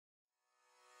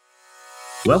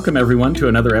Welcome, everyone, to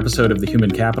another episode of the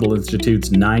Human Capital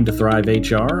Institute's 9 to Thrive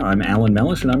HR. I'm Alan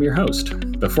Mellish, and I'm your host.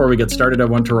 Before we get started, I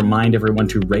want to remind everyone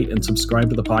to rate and subscribe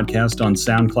to the podcast on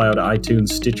SoundCloud, iTunes,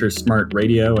 Stitcher, Smart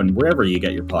Radio, and wherever you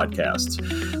get your podcasts.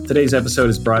 Today's episode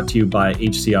is brought to you by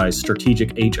HCI's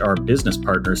Strategic HR Business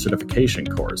Partner Certification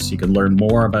course. You can learn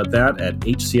more about that at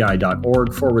hci.org/SHRBP.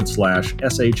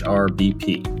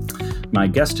 My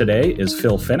guest today is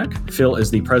Phil Finnick. Phil is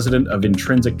the president of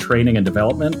Intrinsic Training and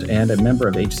Development and a member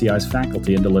of HCI's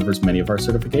faculty and delivers many of our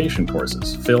certification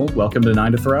courses. Phil, welcome to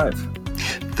 9 to Thrive.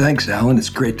 Thanks, Alan. It's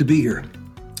great to be here.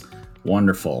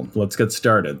 Wonderful. Let's get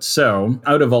started. So,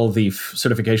 out of all the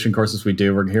certification courses we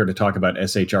do, we're here to talk about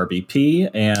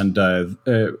SHRBP, and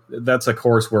that's a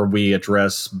course where we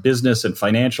address business and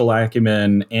financial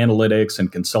acumen, analytics,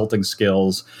 and consulting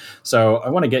skills. So, I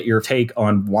want to get your take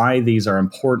on why these are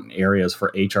important areas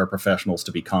for HR professionals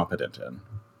to be competent in.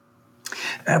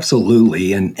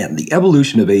 Absolutely. And the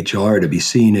evolution of HR to be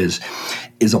seen as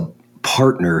a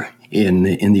partner in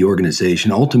the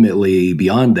organization. Ultimately,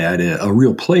 beyond that, a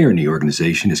real player in the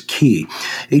organization is key.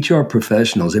 HR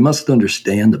professionals, they must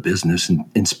understand the business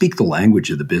and speak the language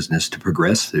of the business to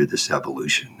progress through this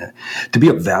evolution. To be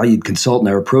a valued consultant,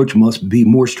 our approach must be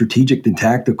more strategic than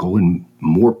tactical and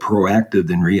more proactive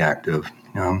than reactive.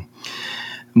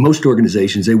 Most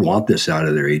organizations, they want this out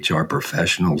of their HR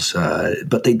professionals,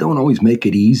 but they don't always make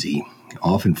it easy,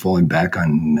 often falling back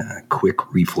on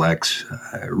quick reflex,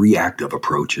 reactive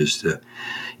approaches to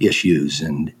issues.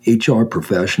 And HR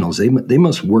professionals, they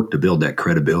must work to build that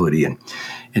credibility and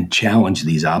challenge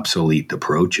these obsolete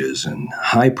approaches. And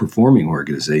high-performing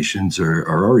organizations are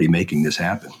already making this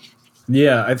happen.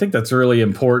 Yeah, I think that's really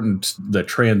important. The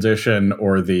transition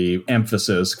or the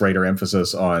greater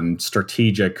emphasis on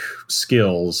strategic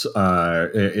skills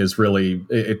is really,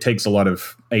 it takes a lot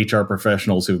of HR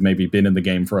professionals who've maybe been in the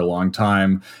game for a long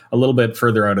time, a little bit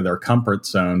further out of their comfort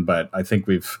zone. But I think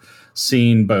we've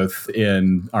seen both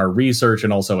in our research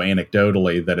and also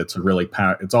anecdotally that it's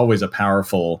it's always a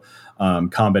powerful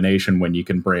combination when you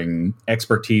can bring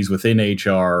expertise within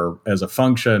HR as a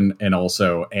function and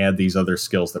also add these other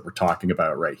skills that we're talking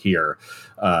about right here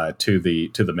to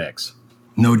the mix.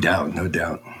 No doubt, no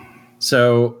doubt.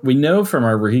 So we know from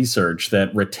our research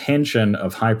that retention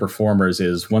of high performers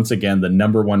is once again the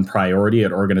number one priority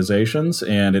at organizations,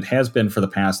 and it has been for the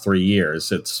past 3 years.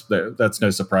 That's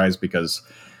no surprise, because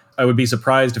I would be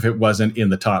surprised if it wasn't in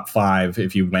the top 5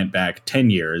 if you went back 10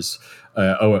 years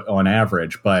on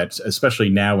average. But especially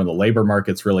now when the labor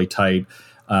market's really tight,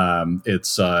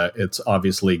 it's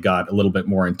obviously got a little bit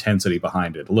more intensity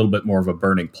behind it, a little bit more of a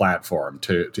burning platform,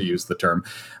 to use the term.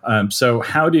 So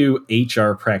how do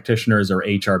HR practitioners or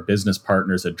HR business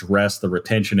partners address the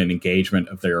retention and engagement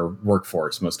of their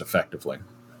workforce most effectively?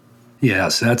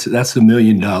 Yes, that's the $1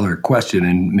 million question,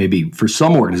 and maybe for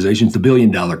some organizations, the $1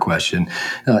 billion question.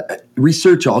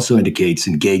 Research also indicates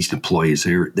engaged employees,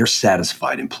 they're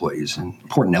satisfied employees. And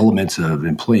important elements of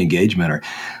employee engagement are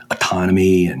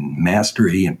autonomy and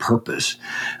mastery and purpose.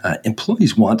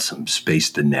 Employees want some space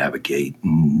to navigate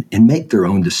and make their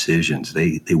own decisions.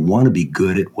 They want to be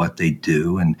good at what they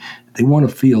do, and they want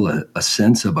to feel a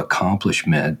sense of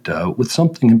accomplishment with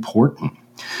something important.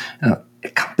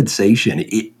 Compensation,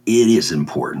 it is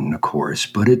important, of course,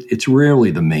 but it's rarely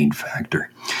the main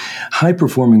factor.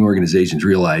 High-performing organizations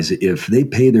realize if they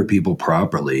pay their people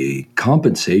properly,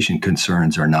 compensation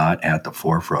concerns are not at the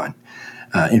forefront.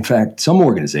 In fact, some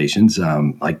organizations,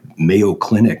 like Mayo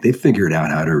Clinic, they figured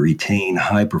out how to retain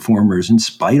high performers in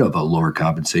spite of a lower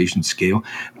compensation scale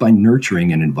by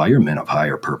nurturing an environment of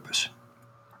higher purpose.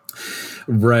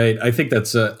 Right. I think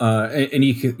that's and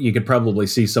you could probably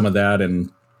see some of that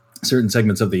in certain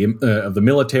segments of the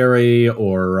military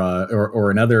or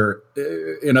in other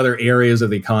areas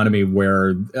of the economy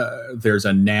where there's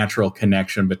a natural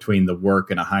connection between the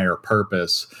work and a higher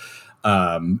purpose,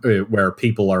 where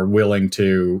people are willing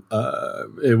to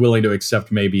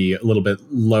accept maybe a little bit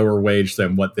lower wage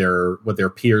than what their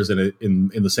peers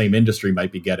in the same industry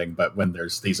might be getting. But when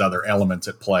there's these other elements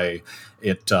at play,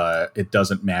 it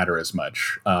doesn't matter as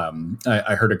much.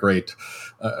 I heard a great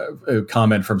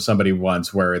comment from somebody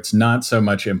once where it's not so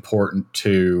much important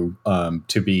to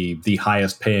be the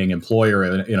highest paying employer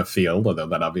in a field, although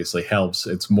that obviously helps.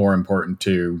 It's more important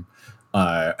to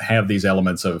have these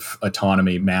elements of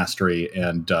autonomy, mastery,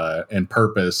 and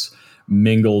purpose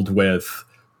mingled with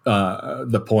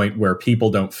the point where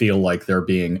people don't feel like they're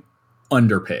being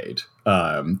underpaid.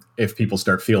 If people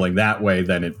start feeling that way,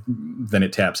 then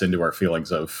it taps into our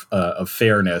feelings of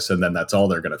fairness, and then that's all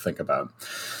they're going to think about.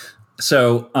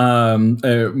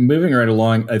 Moving right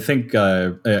along, I think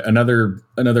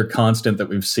another constant that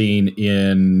we've seen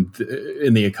in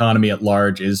the economy at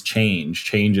large is change.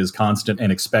 Change is constant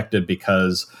and expected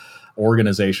because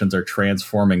organizations are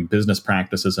transforming business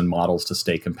practices and models to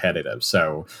stay competitive.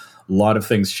 So a lot of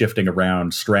things shifting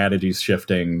around, strategies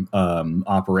shifting,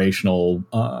 operational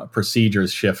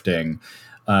procedures shifting.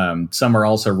 Some are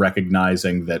also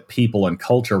recognizing that people and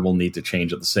culture will need to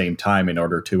change at the same time in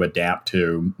order to adapt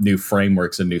to new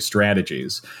frameworks and new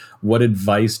strategies. What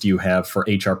advice do you have for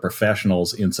HR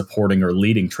professionals in supporting or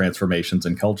leading transformations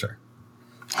in culture?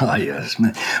 Yes.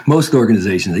 Most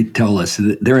organizations, they tell us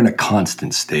that they're in a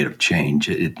constant state of change.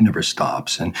 It never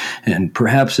stops. And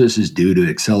perhaps this is due to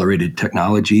accelerated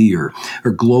technology or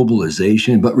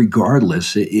globalization. But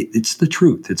regardless, it's the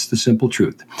truth. It's the simple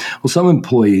truth. Well, some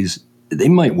employees, they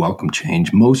might welcome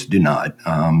change. Most do not.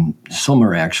 Some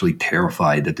are actually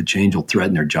terrified that the change will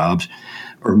threaten their jobs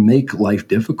or make life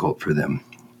difficult for them.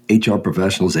 HR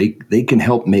professionals, they can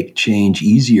help make change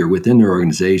easier within their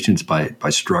organizations by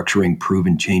structuring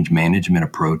proven change management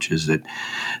approaches that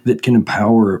can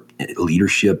empower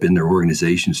leadership in their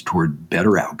organizations toward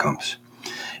better outcomes.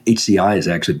 HCI has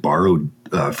actually borrowed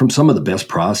from some of the best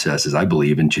processes, I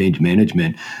believe, in change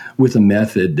management with a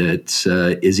method that's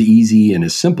as easy and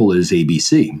as simple as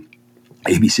ABC.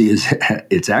 ABC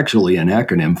it's actually an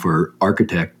acronym for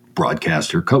architect,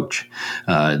 broadcaster, coach.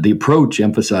 The approach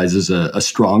emphasizes a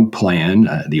strong plan,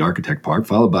 the architect part,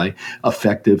 followed by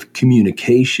effective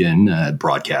communication,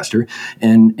 broadcaster,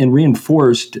 and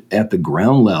reinforced at the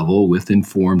ground level with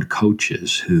informed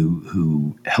coaches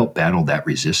who help battle that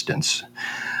resistance.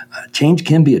 Change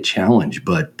can be a challenge,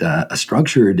 but a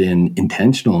structured and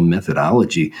intentional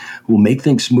methodology will make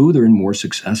things smoother and more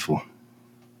successful.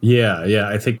 Yeah.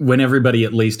 I think when everybody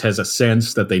at least has a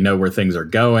sense that they know where things are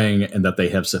going and that they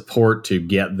have support to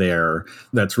get there,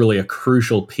 that's really a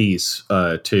crucial piece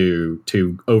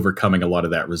to overcoming a lot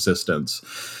of that resistance.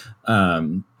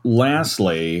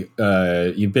 Lastly,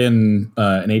 you've been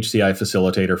an HCI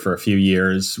facilitator for a few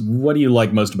years. What do you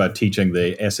like most about teaching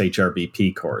the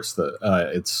SHRBP course?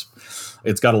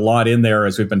 It's got a lot in there,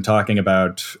 as we've been talking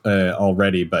about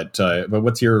already. But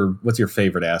what's your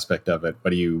favorite aspect of it? What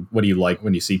do you like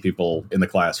when you see people in the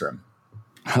classroom?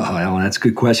 Oh, Alan, that's a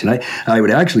good question. I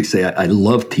would actually say I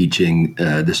love teaching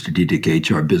the Strategic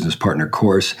HR Business Partner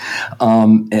course.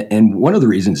 And one of the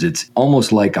reasons it's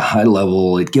almost like a high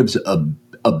level, it gives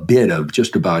a bit of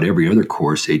just about every other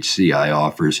course HCI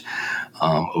offers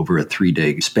over a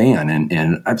 3-day span.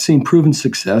 And I've seen proven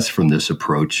success from this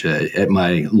approach at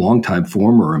my longtime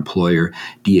former employer,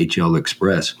 DHL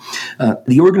Express.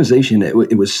 The organization,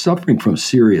 it was suffering from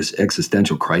serious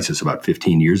existential crisis about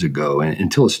 15 years ago,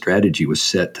 until a strategy was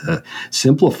set to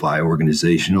simplify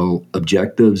organizational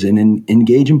objectives and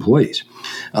engage employees.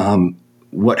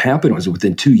 What happened was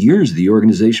within 2 years, the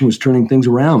organization was turning things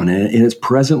around, and it's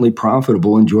presently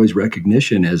profitable, enjoys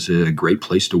recognition as a great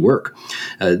place to work.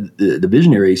 The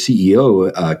visionary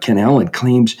CEO, Ken Allen,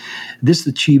 claims this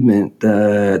achievement,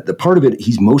 the part of it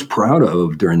he's most proud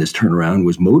of during this turnaround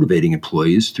was motivating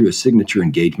employees through a signature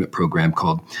engagement program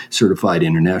called Certified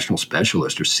International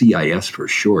Specialist, or CIS for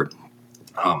short.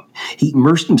 He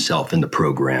immersed himself in the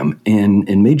program and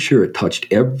made sure it touched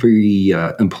every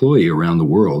employee around the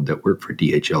world that worked for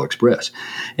DHL Express.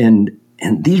 And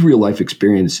these real life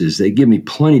experiences, they give me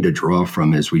plenty to draw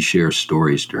from as we share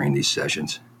stories during these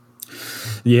sessions.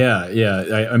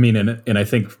 Yeah. I mean, and I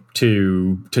think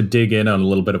to dig in on a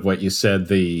little bit of what you said,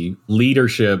 the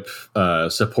leadership,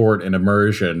 support, and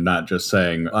immersion, not just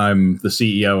saying I'm the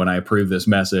CEO and I approve this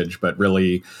message, but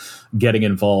really getting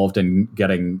involved and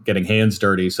getting hands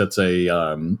dirty sets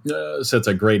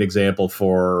a great example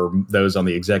for those on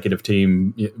the executive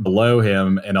team below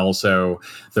him, and also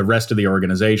the rest of the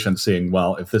organization seeing,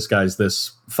 well, if this guy's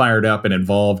this fired up and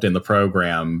involved in the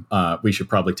program, we should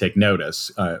probably take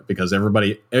notice, because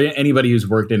anybody who's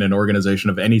worked in an organization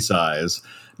of any size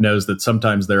knows that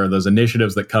sometimes there are those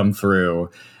initiatives that come through,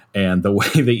 and the way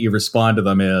that you respond to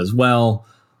them is, well,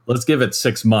 let's give it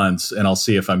 6 months and I'll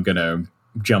see if I'm going to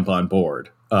jump on board,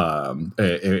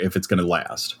 if it's going to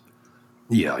last.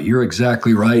 Yeah, you're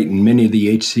exactly right. In many of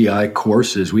the HCI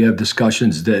courses, we have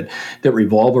discussions that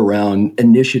revolve around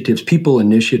initiatives, people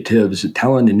initiatives,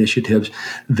 talent initiatives,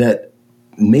 that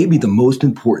maybe the most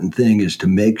important thing is to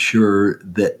make sure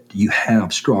that you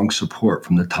have strong support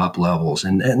from the top levels.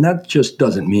 And that just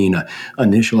doesn't mean an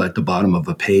initial at the bottom of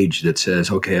a page that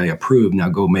says, okay, I approve, now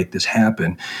go make this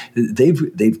happen.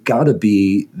 They've got to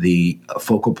be the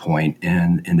focal point,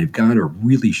 and they've got to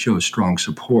really show strong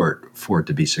support for it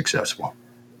to be successful.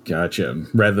 Gotcha.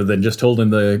 Rather than just holding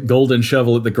the golden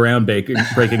shovel at the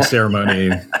groundbreaking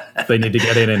ceremony, They need to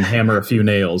get in and hammer a few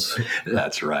nails.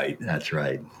 That's right. That's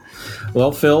right.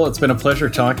 Well, Phil, it's been a pleasure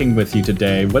talking with you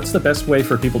today. What's the best way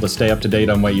for people to stay up to date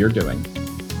on what you're doing?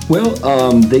 Well,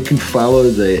 they can follow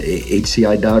the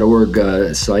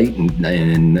hci.org site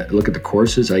and look at the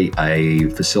courses. I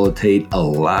facilitate a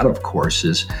lot of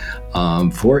courses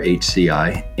for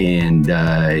HCI, and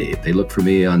if they look for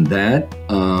me on that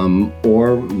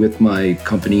or with my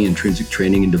company, Intrinsic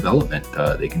Training and Development,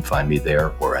 they can find me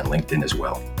there or on LinkedIn as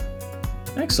well.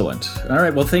 Excellent. All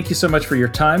right. Well, thank you so much for your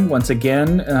time. Once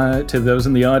again, to those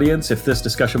in the audience, if this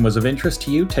discussion was of interest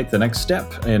to you, take the next step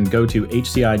and go to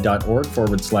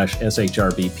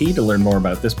hci.org/SHRBP to learn more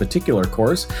about this particular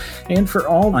course. And for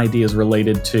all ideas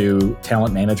related to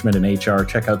talent management and HR,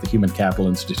 check out the Human Capital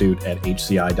Institute at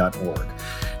hci.org.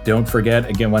 Don't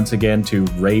forget, once again, to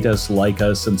rate us, like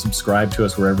us, and subscribe to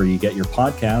us wherever you get your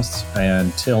podcasts.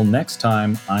 Until next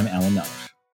time, I'm Alan Mellish.